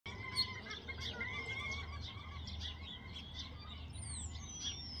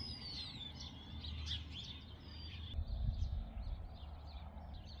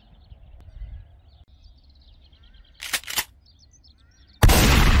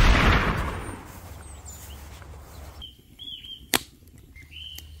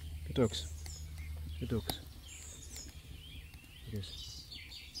dogs. Good dogs. Yes.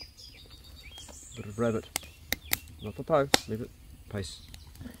 Bit of rabbit. Not for Poe, leave it. Pace.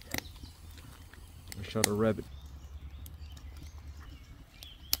 I shot a rabbit.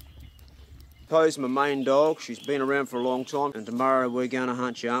 Poe's my main dog. She's been around for a long time, and tomorrow we're going to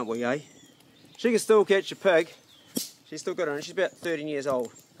hunt you, aren't we, eh? She can still catch a pig. She's still got her. She's about 13 years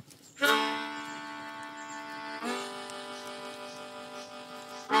old.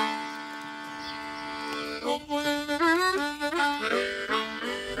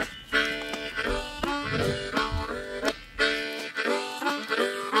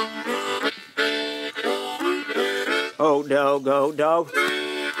 Oh dog, oh dog.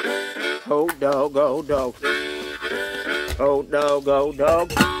 Oh dog, oh dog. Oh dog, oh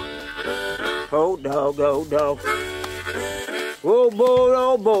dog. Oh dog, oh dog. Oh boy,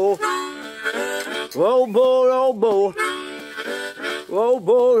 oh boy. Oh boy, oh boy. Oh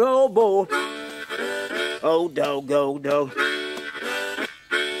boy, oh boy. Oh dog, oh dog.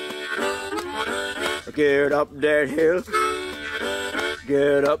 Get up that hill.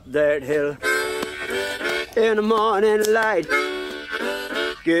 Get up that hill. In the morning light.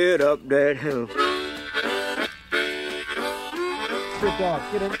 Get up that hill. Good dog,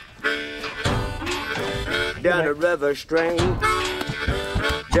 get in. Down the river stream.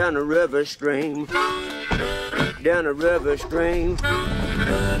 Down the river stream. Down the river stream.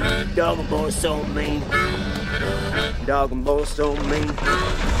 Dog and boy so mean. Dog and boy so mean.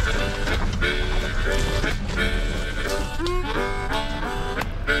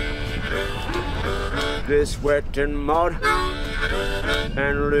 This sweat and mud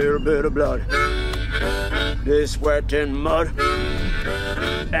and a little bit of blood. This sweat and mud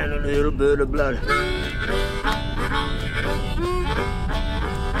and a little bit of blood.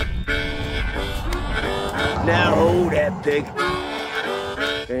 Now hold that pig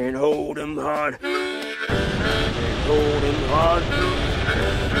and hold him hard. And hold him hard.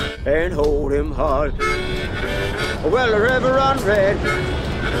 And hold him hard. Well, the river run red.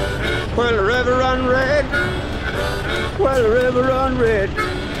 Well, the river run red. Well, the river run red.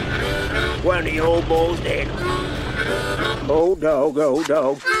 When the old bull's dead. Oh dog, oh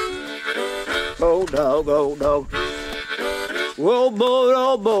dog. Oh dog, oh dog. Oh boy,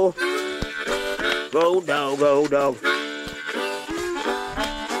 oh boy. Oh dog, oh dog.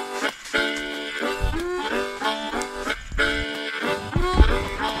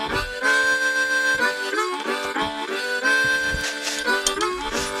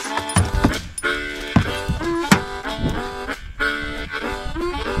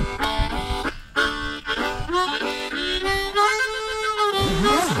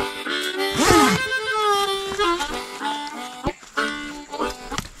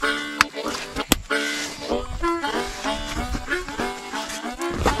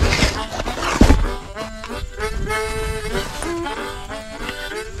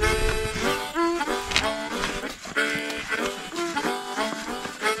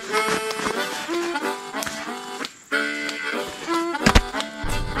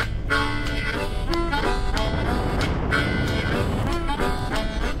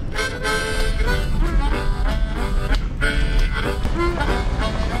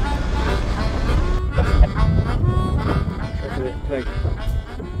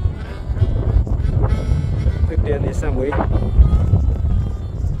 Pig down there somewhere. It'll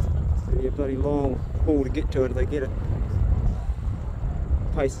be a bloody long haul to get to it if they get it.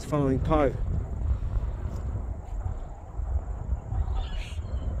 Pace is following Poe.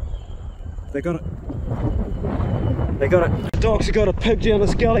 They got it. They got it. The dogs have got a pig down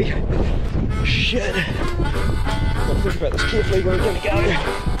this gully. Shit. Gotta think about this carefully where we're gonna go.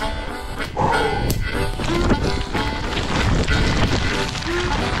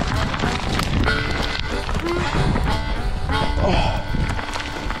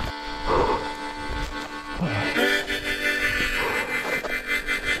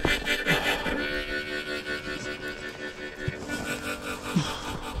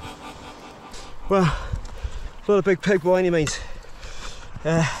 Well, not a big pig by any means,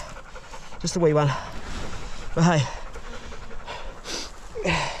 just a wee one, but hey,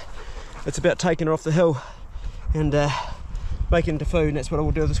 it's about taking her off the hill and making it into food, and that's what I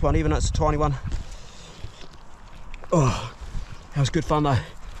will do with this one, even though it's a tiny one. Oh, that was good fun though,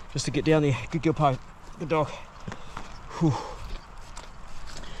 just to get down there. Good girl, Poe, good dog. Whew.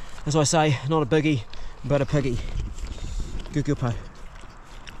 As I say, not a biggie, but a piggy. Good girl, Poe.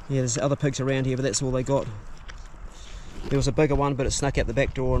 Yeah, there's other pigs around here, but that's all they got. There was a bigger one, but it snuck out the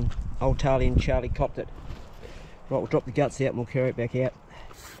back door and old Charlie and Charlie copped it. Right, we'll drop the guts out and we'll carry it back out.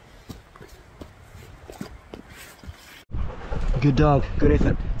 Good dog, good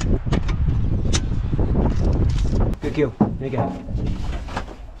effort. Good girl. There you go.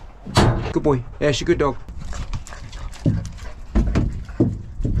 Good boy. Ash, you good dog.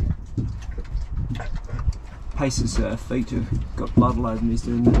 Pace's feet have got blood all over them. He's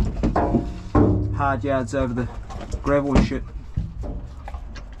doing hard yards over the gravel and shit.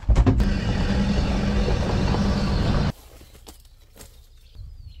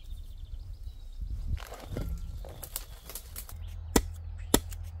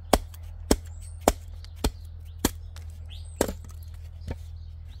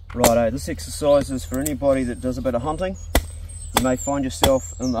 Righto, this exercise is for anybody that does a bit of hunting. You may find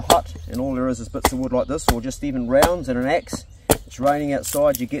yourself in the hut and all there is bits of wood like this, or just even rounds and an axe. It's raining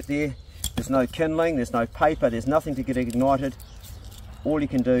outside, you get there, there's no kindling, there's no paper, there's nothing to get ignited. All you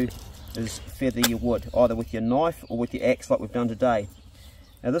can do is feather your wood, either with your knife or with your axe like we've done today.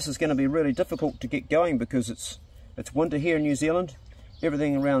 Now this is going to be really difficult to get going because it's winter here in New Zealand,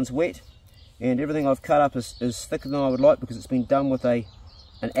 everything around's wet, and everything I've cut up is thicker than I would like because it's been done with an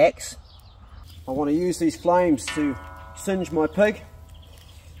axe. I want to use these flames to singe my pig.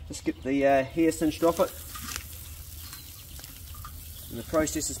 Just get the hair singed off it. And the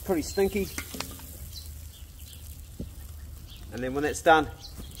process is pretty stinky. And then when that's done,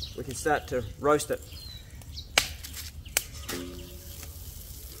 we can start to roast it.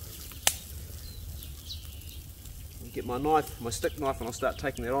 I'll get my knife, my stick knife, and I'll start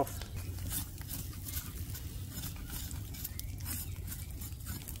taking that off.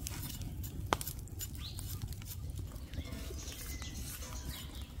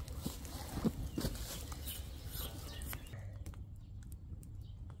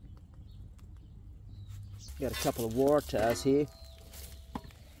 Got a couple of waratahs here.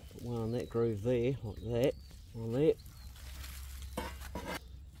 Put one on that groove there, like that, on that.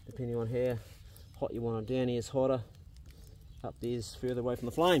 Depending on how hot you want it, down here's hotter, up there's further away from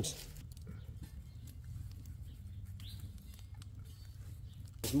the flames.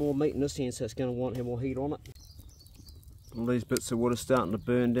 There's more meat in this end, so it's going to want to have more heat on it. All these bits of wood are starting to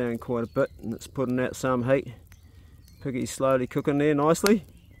burn down quite a bit, and it's putting out some heat. Piggy's slowly cooking there nicely.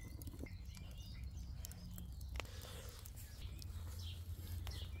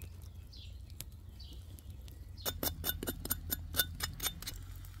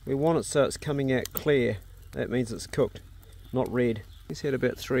 We want it so it's coming out clear. That means it's cooked, not red. It's had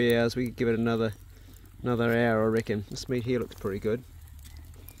about 3 hours. We could give it another hour, I reckon. This meat here looks pretty good.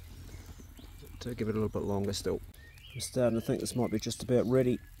 So give it a little bit longer still. I'm starting to think this might be just about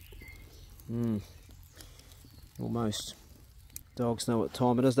ready. Almost. Dogs know what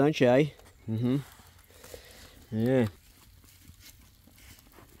time it is, don't you, eh? Yeah.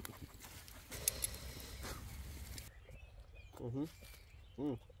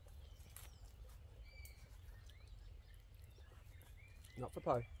 Not for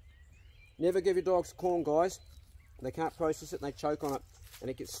Po. Never give your dogs corn, guys. They can't process it and they choke on it, and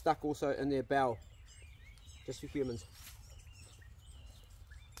it gets stuck also in their bowel. Just for humans.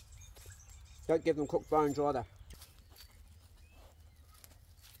 Don't give them cooked bones either.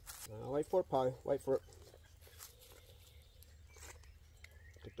 Wait for it, Po. Wait for it.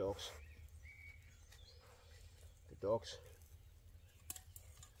 Good dogs. Good dogs.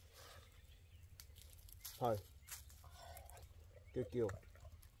 Po. Good girl.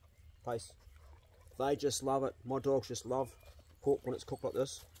 Pace. They just love it. My dogs just love pork when it's cooked like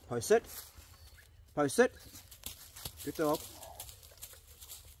this. Po, sit. Po, sit. Good dog.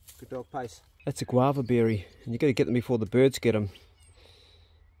 Good dog, Pace. That's a guava berry, and you've got to get them before the birds get them.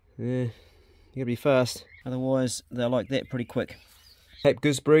 Yeah, you got to be fast. Otherwise, they're like that pretty quick. Cape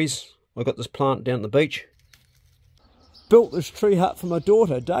gooseberries. I got this plant down at the beach. Built this tree hut for my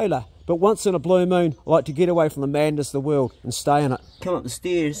daughter, Dayla. But once in a blue moon, I like to get away from the madness of the world and stay in it. Come up the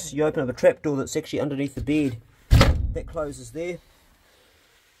stairs, you open up a trapdoor that's actually underneath the bed. That closes there.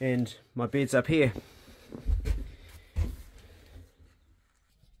 And my bed's up here.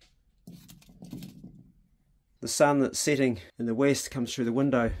 The sun that's setting in the west comes through the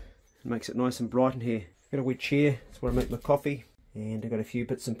window and makes it nice and bright in here. Got a wee chair, that's where I make my coffee. And I've got a few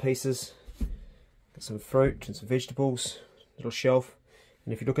bits and pieces. Got some fruit and some vegetables. Little shelf.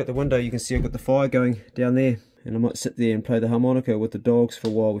 And if you look at the window, you can see I've got the fire going down there. And I might sit there and play the harmonica with the dogs for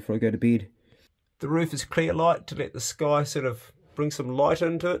a while before I go to bed. The roof is clear light to let the sky sort of bring some light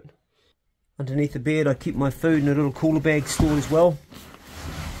into it. Underneath the bed I keep my food in a little cooler bag stored as well.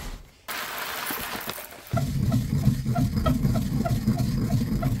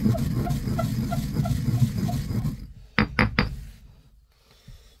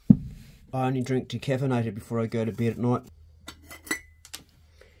 I only drink decaffeinated before I go to bed at night.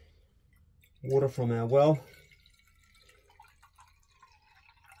 Water from our well.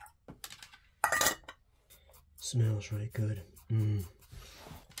 Smells really good.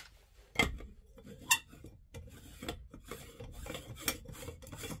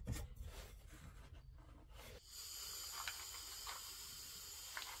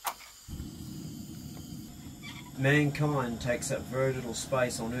 Mankind takes up very little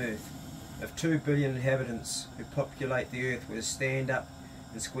space on Earth. If 2 billion inhabitants who populate the Earth were to stand up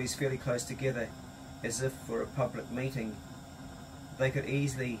and squeeze fairly close together as if for a public meeting, they could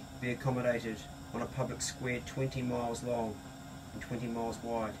easily be accommodated on a public square 20 miles long and 20 miles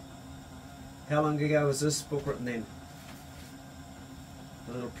wide. How long ago was this book written then?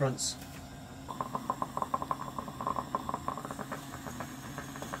 The Little Prince.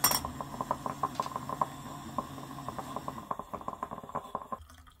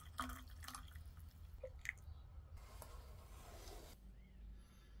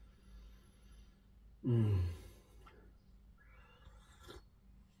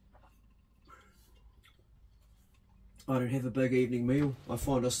 I don't have a big evening meal. I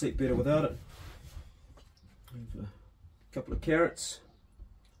find I sleep better without it. I have a couple of carrots.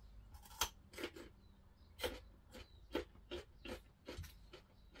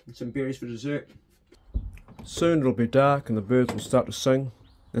 And some berries for dessert. Soon it'll be dark and the birds will start to sing.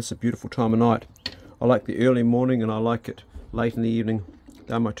 That's a beautiful time of night. I like the early morning and I like it late in the evening.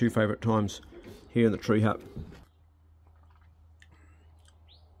 They're my two favourite times here in the tree hut.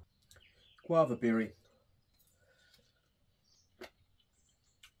 Guava berry.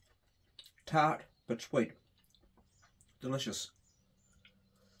 Tart but sweet. Delicious.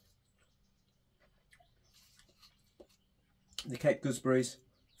 The Cape gooseberries,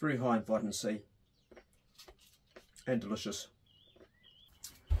 very high in vitamin C and delicious.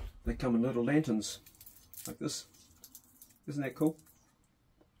 They come in little lanterns like this. Isn't that cool?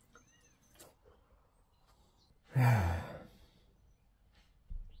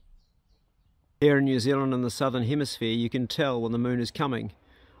 Here in New Zealand in the southern hemisphere you can tell when the moon is coming.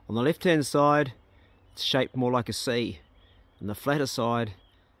 On the left hand side it's shaped more like a C and the flatter side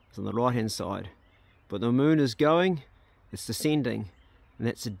is on the right hand side. But the moon is going, it's descending, and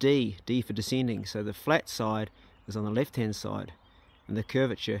that's a D, D for descending. So the flat side is on the left hand side and the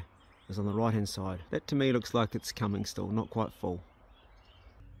curvature is on the right hand side. That to me looks like it's coming still, not quite full.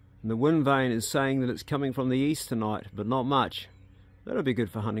 And the wind vane is saying that it's coming from the east tonight, but not much. That'll be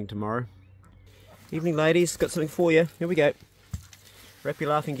good for hunting tomorrow. Evening ladies, got something for you. Here we go. Wrap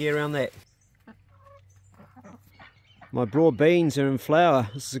your laughing gear around that. My broad beans are in flower.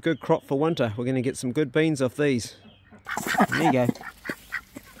 This is a good crop for winter. We're going to get some good beans off these. There you go.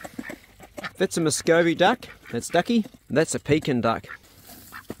 That's a Muscovy duck. That's Ducky. And that's a Pekin duck.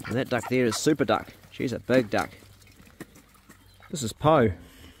 And that duck there is Super Duck. She's a big duck. This is Poe.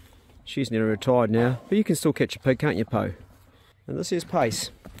 She's nearly retired now. But you can still catch a pig, can't you, Poe? And this is Pace.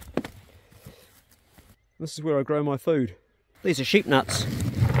 This is where I grow my food. These are sheep nuts.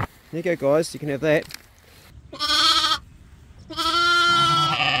 There you go guys, you can have that.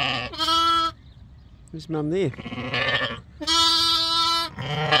 There's Mum there.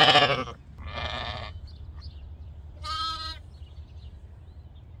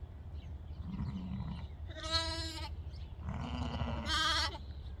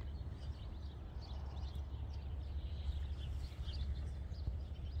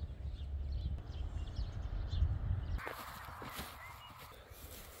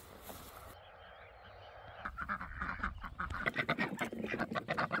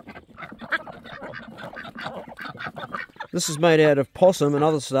 This is made out of possum and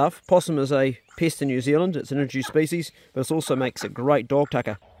other stuff. Possum is a pest in New Zealand. It's an introduced species, but it also makes a great dog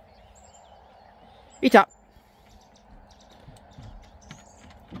tucker. Eat up!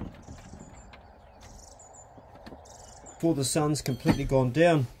 Before the sun's completely gone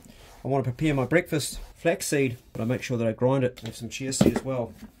down, I want to prepare my breakfast. Flaxseed, but I make sure that I grind it. I have some chia seed as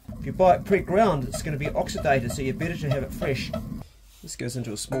well. If you buy it pre-ground, it's going to be oxidated, so you're better to have it fresh. This goes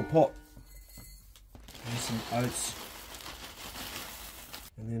into a small pot. And some oats.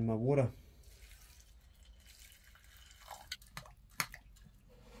 And then my water.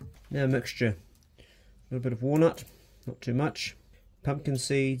 Now mixture. A little bit of walnut, not too much. Pumpkin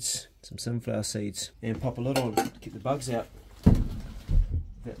seeds, some sunflower seeds. And pop a little to keep the bugs out.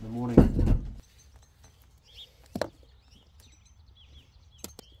 That in the morning.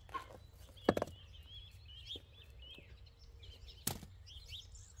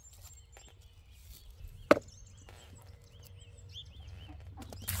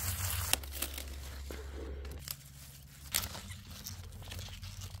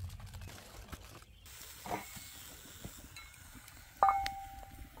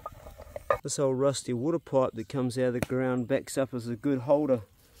 This old rusty water pipe that comes out of the ground backs up as a good holder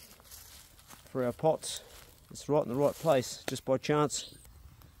for our pots. It's right in the right place, just by chance.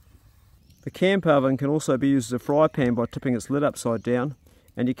 The camp oven can also be used as a fry pan by tipping its lid upside down,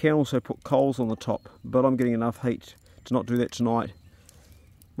 and you can also put coals on the top, but I'm getting enough heat to not do that tonight.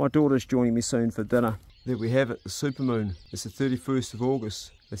 My daughter's joining me soon for dinner. There we have it, the supermoon. It's the 31st of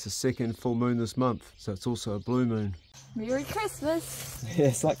August. It's the second full moon this month, so it's also a blue moon. Merry Christmas! Yeah,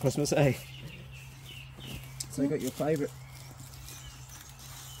 it's like Christmas, eh? So you got your favourite.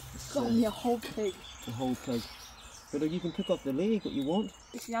 Got me a whole pig. A whole pig. But you can pick off the leg, what you want.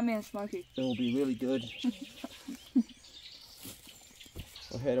 It's yummy and smoky. It'll be really good.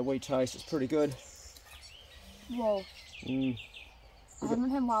 I had a wee taste, it's pretty good. Whoa. I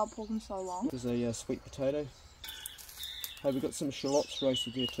haven't had wild pork in so long. There's a sweet potato. Hey, we've got some shallots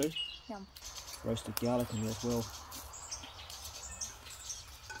roasted there too. Yum. Roasted garlic in there as well.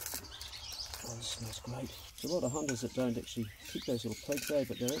 Oh, this smells great. There's a lot of hunters that don't actually keep those little pigs, eh?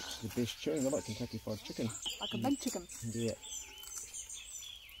 But they're actually the best chewing. They're like Kentucky Fried Chicken. Like a big chicken. Yeah.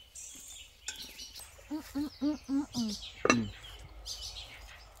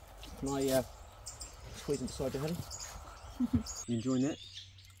 Can I squeeze it beside your honey? You enjoying that?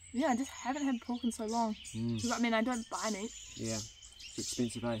 Yeah, I just haven't had pork in so long. I mean, I don't buy meat. Yeah, it's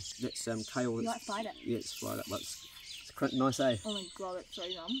expensive, eh? That's kale. You like fried it? Yeah, it's fried up. It's nice, eh? Oh my god, it's so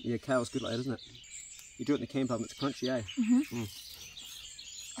yum. Yeah, kale's good like that, isn't it? You do it in the camp oven, it's crunchy, eh?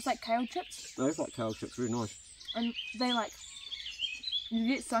 It's like kale chips. No, it's like kale chips, really nice. And they like, you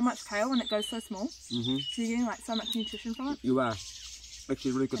get so much kale and it goes so small. So you're getting like so much nutrition from it. You are.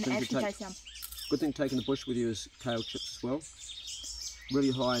 Actually, a really good and thing it to take. tastes yum. Good thing taking the bush with you is kale chips as well.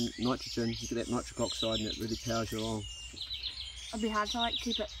 Really high in nitrogen, you get that nitric oxide and it really powers you along. It'd be hard to like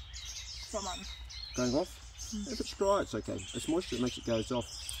keep it from going off. If it's dry, it's okay. It's moisture that makes it goes off.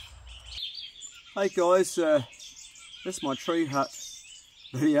 Hey guys, this is my tree hut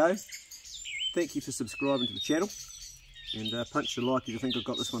video. Thank you for subscribing to the channel, and punch the like if you think I've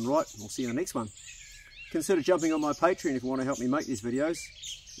got this one right. I'll see you in the next one. Consider jumping on my Patreon if you want to help me make these videos.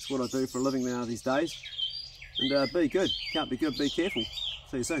 It's what I do for a living now these days. And be good. Can't be good, be careful.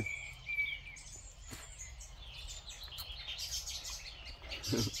 See you soon.